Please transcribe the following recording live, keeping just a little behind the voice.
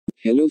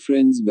Hello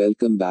friends,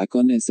 welcome back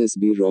on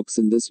ssbrocks.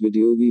 In this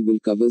video we will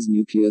cover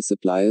Nuclear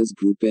Suppliers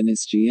Group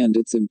NSG and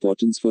its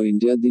importance for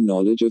India. The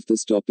knowledge of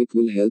this topic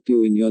will help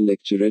you in your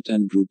lecturette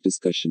and group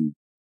discussion.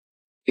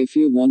 If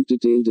you want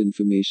detailed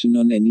information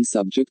on any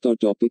subject or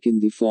topic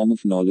in the form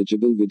of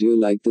knowledgeable video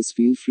like this,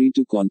 feel free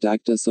to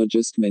contact us or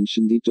just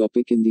mention the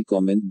topic in the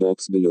comment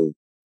box below.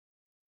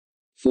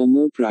 For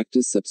more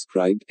practice,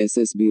 subscribe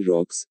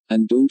ssbrocks,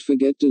 and don't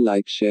forget to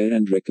like, share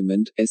and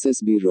recommend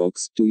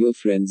ssbrocks to your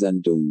friends,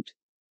 and don't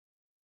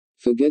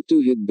forget to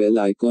hit bell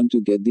icon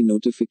to get the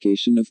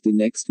notification of the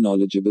next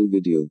knowledgeable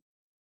video.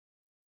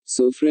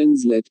 So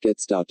friends, let's get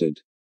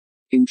started.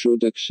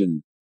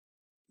 Introduction.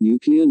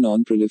 Nuclear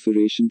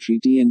Non-Proliferation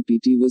Treaty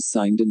 (NPT) was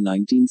signed in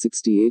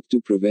 1968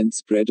 to prevent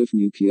spread of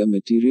nuclear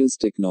materials,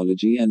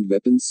 technology and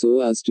weapons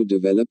so as to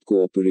develop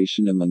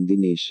cooperation among the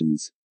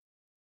nations.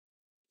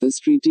 This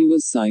treaty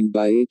was signed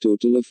by a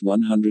total of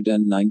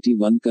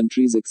 191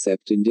 countries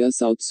except India,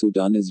 South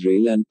Sudan,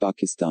 Israel and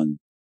Pakistan.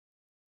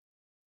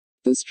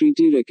 This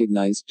treaty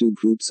recognized two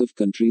groups of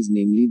countries,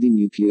 namely the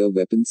nuclear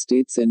weapon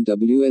states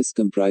NWS,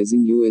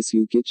 comprising US,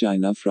 UK,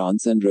 China,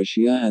 France and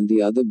Russia, and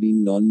the other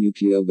being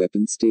non-nuclear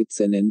weapon states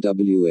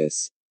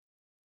NNWS.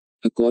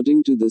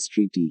 According to this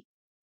treaty,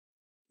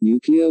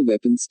 nuclear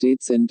weapon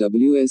states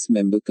NWS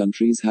member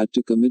countries had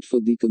to commit for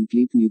the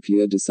complete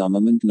nuclear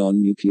disarmament.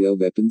 Non-nuclear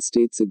weapon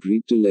states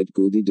agreed to let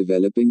go the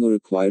developing or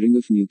acquiring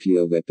of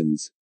nuclear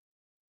weapons.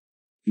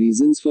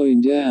 Reasons for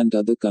India and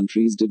other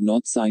countries did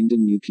not sign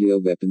in nuclear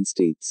weapon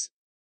states.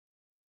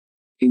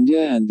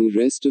 India and the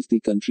rest of the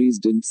countries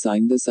didn't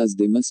sign this as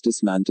they must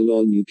dismantle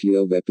all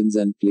nuclear weapons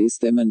and place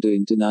them under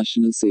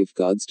international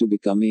safeguards to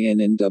become a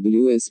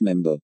NNWS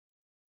member.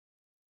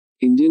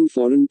 Indian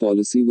foreign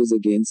policy was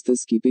against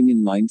this, keeping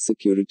in mind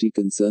security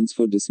concerns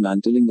for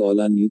dismantling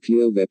all our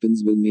nuclear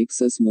weapons will make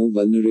us more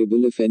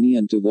vulnerable if any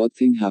untoward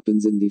thing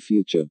happens in the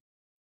future.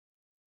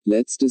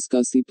 Let's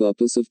discuss the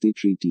purpose of the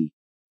treaty.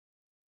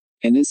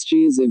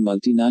 NSG is a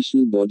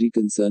multinational body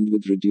concerned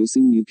with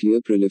reducing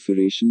nuclear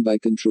proliferation by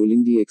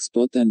controlling the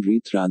export and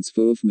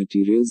re-transfer of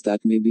materials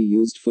that may be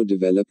used for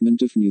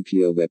development of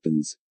nuclear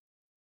weapons.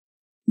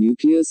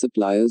 Nuclear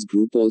Suppliers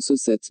Group also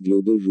sets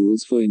global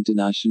rules for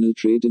international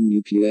trade in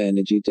nuclear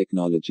energy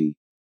technology.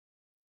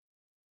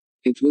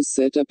 It was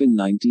set up in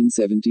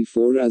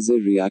 1974 as a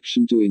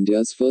reaction to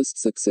India's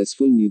first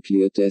successful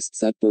nuclear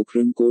tests at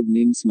Pokhran,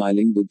 codenamed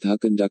Smiling Buddha,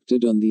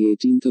 conducted on the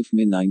 18th of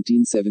May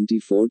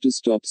 1974 to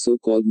stop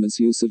so-called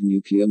misuse of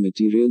nuclear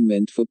material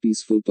meant for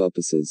peaceful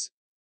purposes.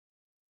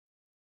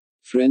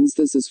 Friends,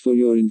 this is for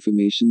your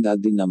information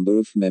that the number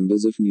of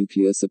members of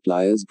Nuclear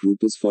Suppliers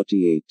Group is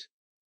 48.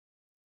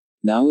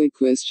 Now a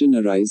question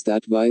arises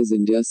that why is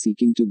India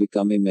seeking to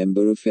become a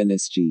member of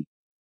NSG?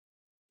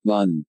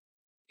 1.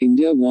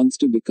 India wants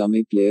to become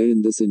a player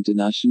in this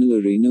international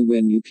arena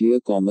where nuclear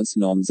commerce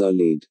norms are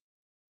laid.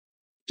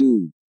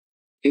 2.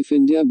 If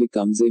India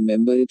becomes a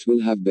member, it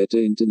will have better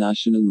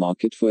international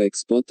market for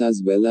export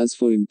as well as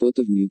for import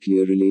of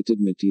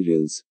nuclear-related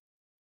materials.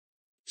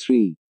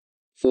 3.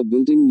 For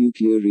building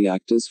nuclear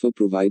reactors for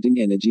providing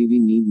energy, we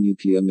need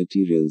nuclear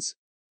materials.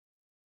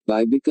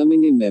 By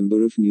becoming a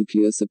member of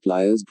Nuclear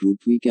Suppliers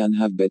Group, we can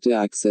have better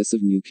access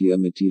of nuclear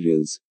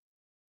materials.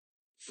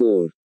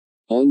 4.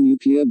 All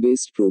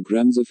nuclear-based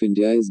programs of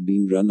India is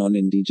being run on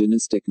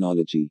indigenous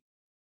technology.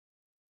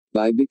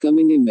 By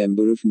becoming a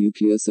member of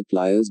Nuclear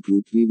Suppliers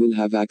Group, we will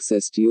have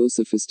access to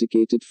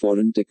sophisticated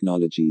foreign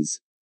technologies.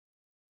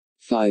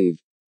 5.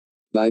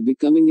 By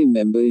becoming a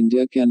member,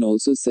 India can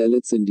also sell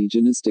its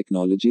indigenous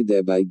technology,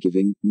 thereby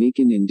giving Make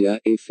in India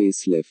a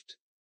facelift.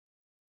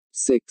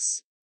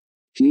 6.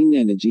 Clean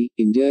energy.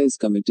 India is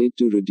committed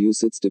to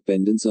reduce its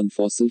dependence on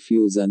fossil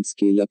fuels and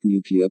scale up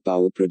nuclear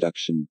power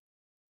production.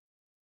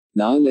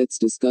 Now let's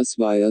discuss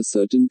why are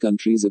certain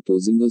countries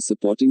opposing or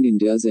supporting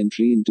India's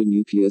entry into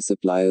Nuclear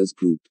Suppliers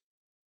Group.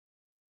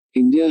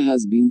 India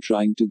has been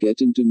trying to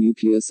get into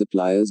Nuclear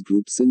Suppliers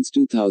Group since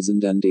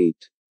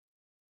 2008.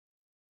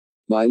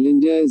 While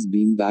India is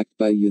being backed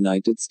by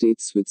United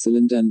States,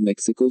 Switzerland and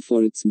Mexico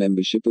for its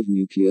membership of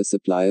Nuclear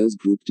Suppliers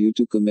Group due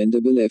to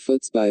commendable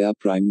efforts by our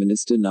Prime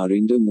Minister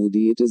Narendra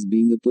Modi, it is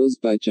being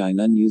opposed by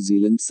China, New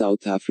Zealand,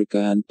 South Africa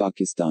and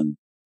Pakistan.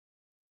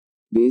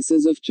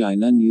 Bases of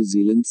China, New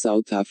Zealand,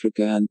 South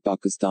Africa and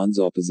Pakistan's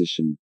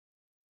opposition.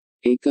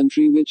 A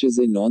country which is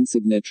a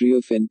non-signatory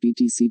of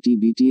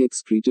NPT/CTBT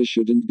excreta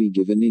shouldn't be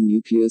given a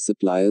Nuclear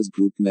Suppliers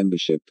Group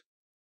membership.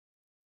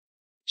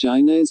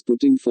 China is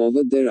putting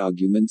forward their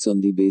arguments on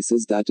the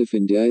basis that if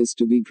India is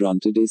to be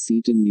granted a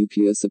seat in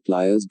Nuclear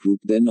Suppliers Group,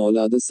 then all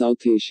other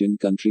South Asian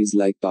countries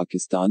like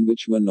Pakistan,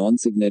 which were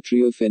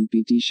non-signatory of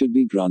NPT, should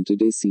be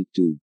granted a seat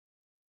too.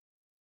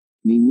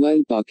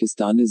 Meanwhile,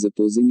 Pakistan is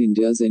opposing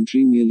India's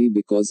entry merely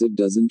because it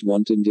doesn't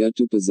want India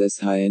to possess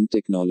high-end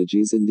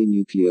technologies in the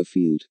nuclear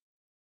field.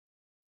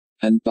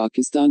 And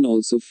Pakistan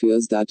also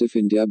fears that if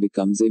India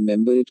becomes a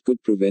member, it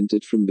could prevent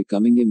it from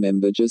becoming a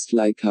member, just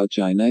like how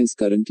China is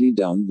currently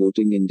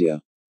downvoting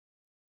India.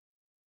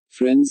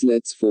 Friends,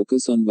 let's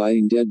focus on why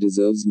India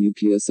deserves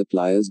Nuclear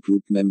Suppliers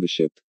Group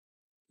membership.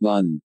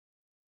 1.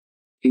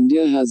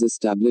 India has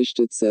established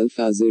itself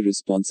as a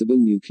responsible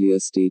nuclear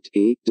state.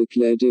 A.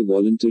 Declared a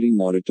voluntary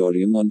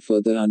moratorium on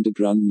further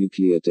underground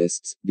nuclear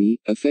tests. B.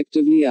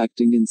 Effectively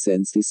acting in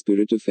sense the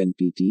spirit of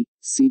NPT,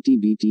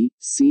 CTBT.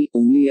 C.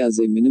 Only as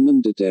a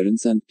minimum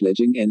deterrence and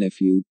pledging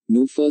NFU,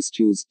 no first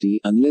use.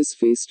 D. Unless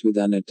faced with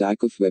an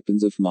attack of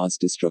weapons of mass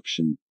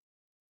destruction.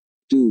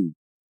 2.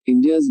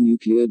 India's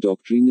nuclear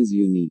doctrine is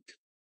unique.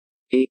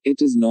 A.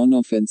 It is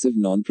non-offensive,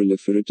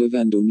 non-proliferative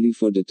and only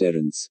for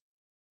deterrence.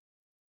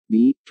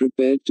 B.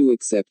 Prepared to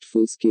accept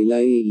full-scale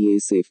IAEA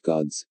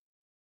safeguards.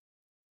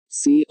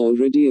 C.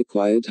 Already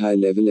acquired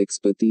high-level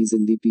expertise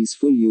in the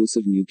peaceful use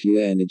of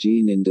nuclear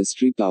energy in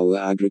industry, power,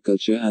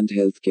 agriculture and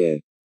healthcare.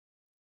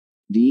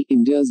 D.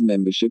 India's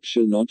membership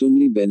shall not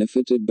only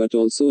benefit it but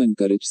also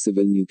encourage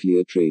civil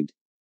nuclear trade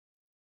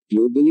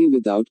globally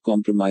without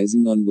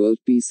compromising on world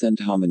peace and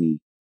harmony.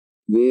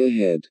 Way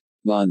ahead.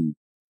 1.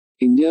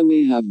 India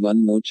may have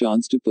one more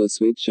chance to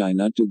persuade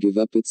China to give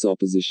up its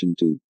opposition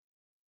to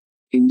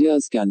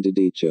India's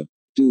candidature.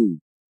 2.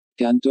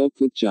 Can talk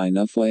with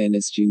China for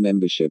NSG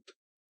membership.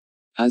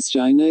 As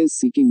China is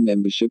seeking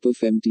membership of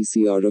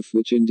MTCR, of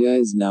which India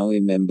is now a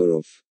member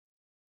of.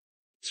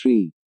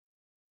 3.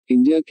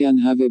 India can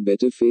have a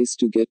better face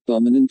to get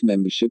permanent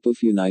membership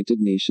of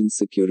United Nations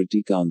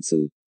Security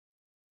Council.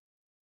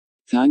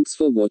 Thanks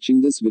for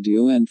watching this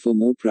video, and for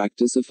more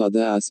practice of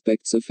other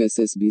aspects of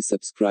SSB,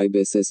 subscribe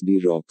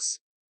ssbrocks.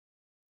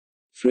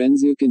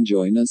 Friends, you can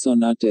join us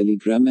on our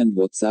Telegram and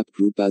WhatsApp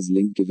group as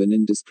link given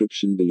in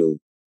description below.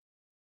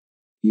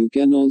 You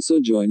can also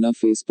join our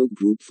Facebook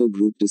group for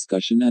group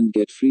discussion and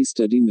get free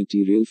study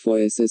material for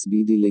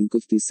SSB. The link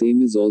of the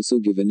same is also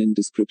given in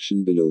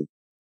description below.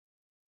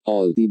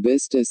 All the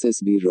best,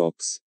 SSB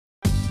rocks.